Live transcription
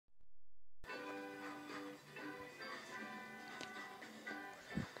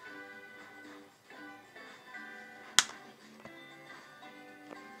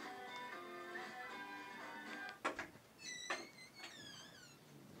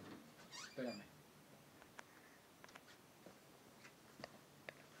Espérame.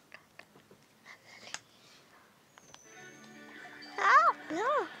 No.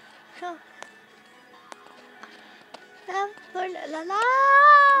 La la.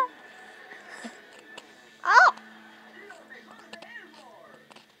 Oh.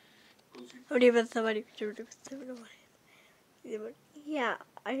 Yeah,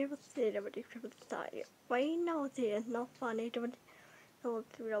 I never said about it from the side. Why now it's not funny to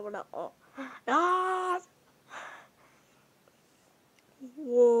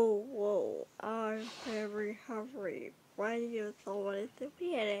Whoa, I'm very hungry. Why do you someone to be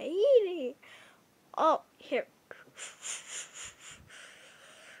eating? Oh, here.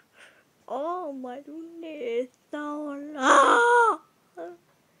 Oh my goodness, so long.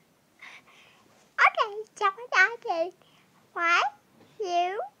 Okay, so I did 1,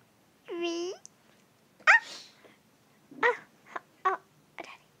 2, 3.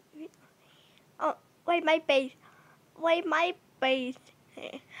 Oh, wait, my base. Wait, my base.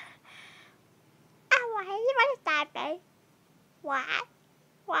 Why you want to start, babe? 1,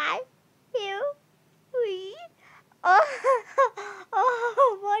 2, 3. Oh,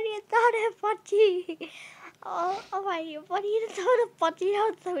 what do you thought of potty? Oh my, what do you thought of potty?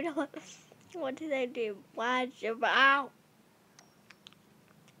 What did I do? Watch about.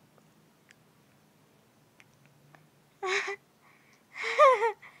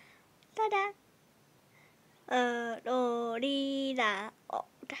 Ta-da. Dorina. Oh,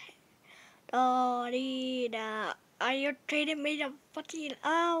 Dorina. Are you treating me to potty?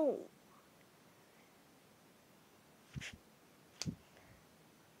 Oh.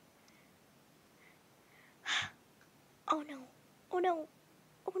 Oh no. Oh no.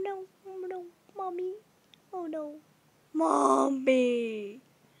 Oh no. Oh no. Mommy. Oh no. Mommy.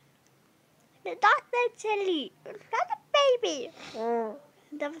 The doctor Jelly. Not a baby.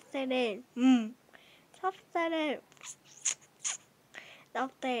 Stop saying it. Stop saying it.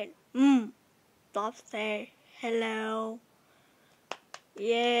 Stop saying Stop saying hello.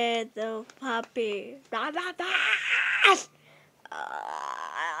 Yeah, the puppy. Blah, blah, blah.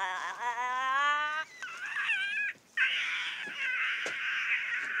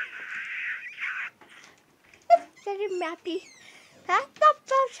 Very happy. Stop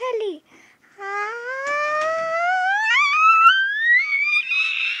so silly.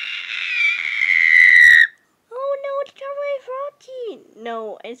 Oh no, it's strawberry protein.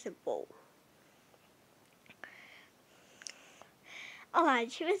 No, it's a bowl.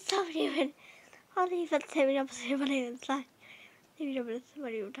 Alright, she was so different. I'll leave it 7 up somebody inside. Maybe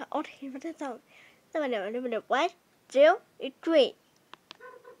somebody will talk. Okay, but that's all. 1, 2, 3.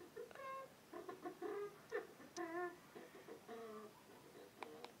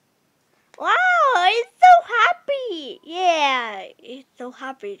 Wow, it's so happy. Yeah, it's so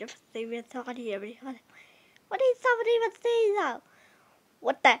happy. Just say we're talking here. What is somebody even saying now?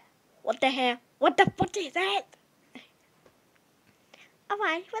 What the hell? What the fuck is that?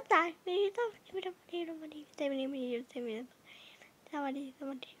 Alright, what the?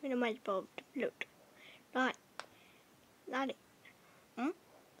 Look. Right. Not it.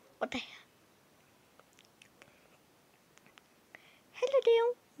 What the hell? Hello,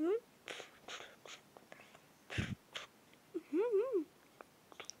 dear.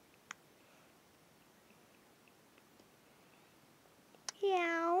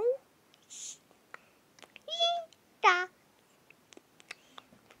 Meow. Da.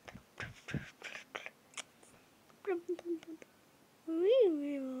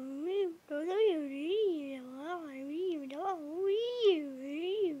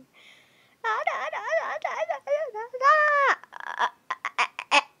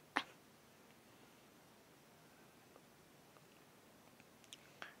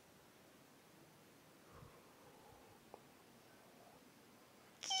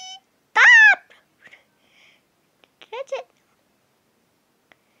 That's it.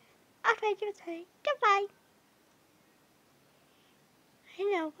 I'll try to say goodbye.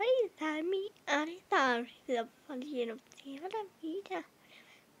 Hello, what is that? Me? I'm sorry. The funny of the other meter.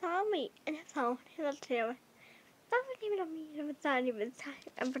 Tommy and his own little tail. Somebody will meet him inside him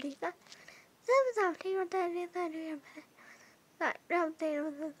inside. And pretty that. Something on that. That round there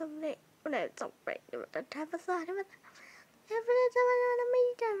was something. When I was so great, it was the type of side of it.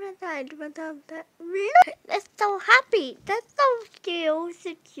 That's so happy. That's so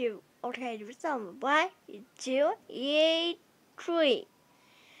cute. Okay, do some. 1, 2, 3.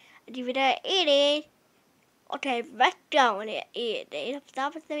 Do it. Eat it. Okay, let's go and eat it.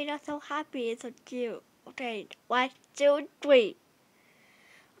 Stop saying that's so happy. It's so cute. Okay, 1, 2, 3.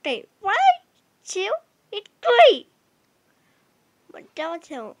 Okay, 1, 2, 3. But don't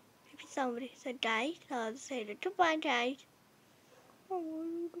tell. somebody said guys, so say the goodbye guys.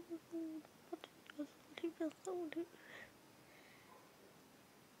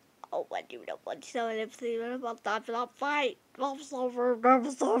 Oh, I do not want to say anything about that fight. I'm sorry,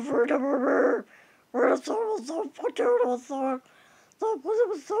 never sorry, never. We're so potato, so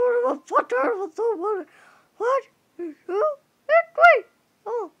was sort of a potato, so what? You? Wait.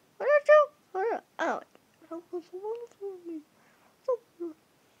 Oh, what did you? Oh,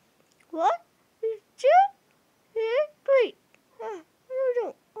 what? Did you? Wait.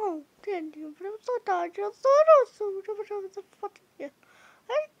 Oh, then you so tired, you're so fucking.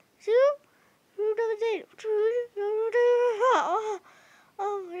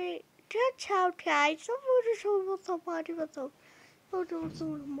 Oh, wait. That's how guys. Somebody was so. Okay,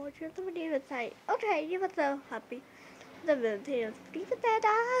 you were so happy. The video is that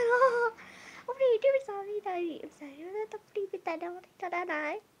I. Oh, you do sorry, Daddy. I'm sorry, the free bit that I want to that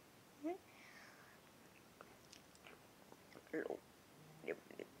I.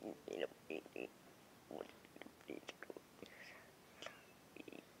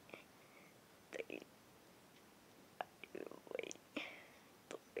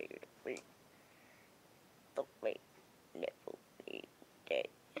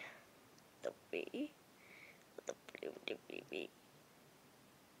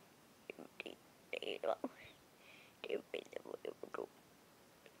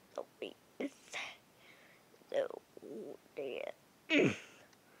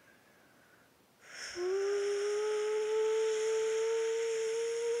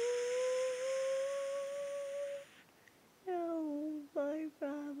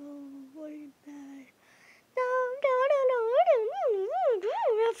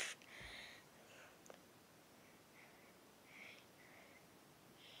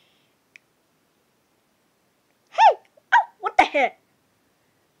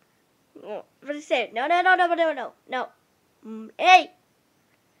 What is it? No. Hey!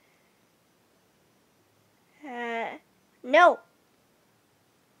 No.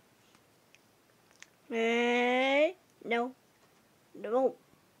 Hey! No. No.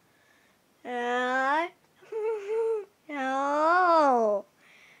 No.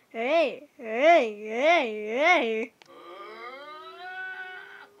 Hey! No.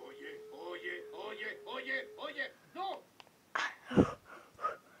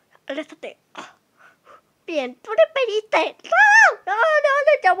 Aléstate. Bien, tú le pediste. No,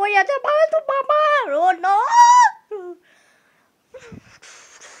 te voy a llamar a tu mamá. No.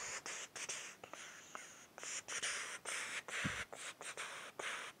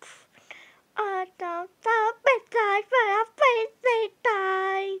 I don't stop beside my face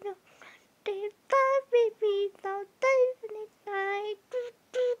time. This time baby, so this night.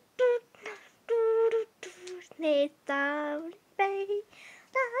 This time, baby,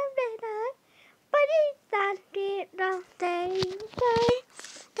 but it's not it all day.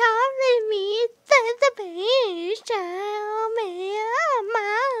 Don't let me say the baby shall me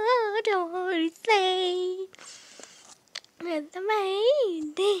my door say. It's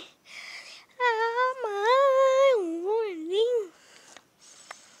amazing. My warning.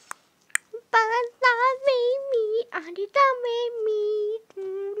 But not me, I did not make me.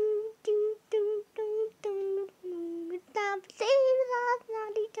 Stop saying love,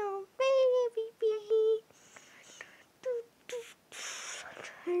 not it don't baby.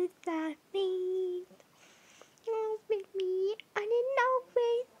 It's that me. Oh, baby, I didn't know we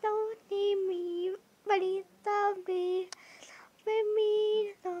don't need me, but it's something.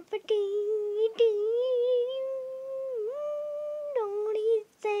 Baby, somebody, don't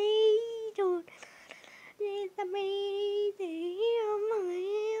say, don't. It's amazing,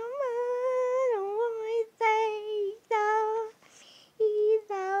 don't say so. He's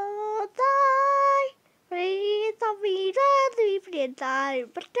so tired, please don't be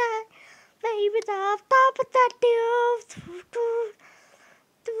tired, but that baby, stop at that deal.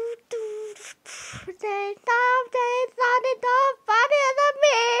 Say something, something, don't funny than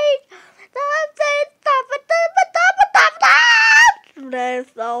me. Something, something, there's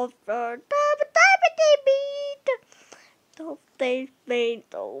so fun, don't say me, don't be mean,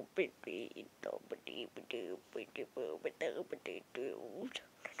 don't be do.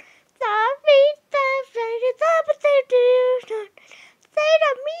 Say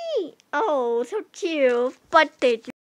to me. Oh, so cute. But did you?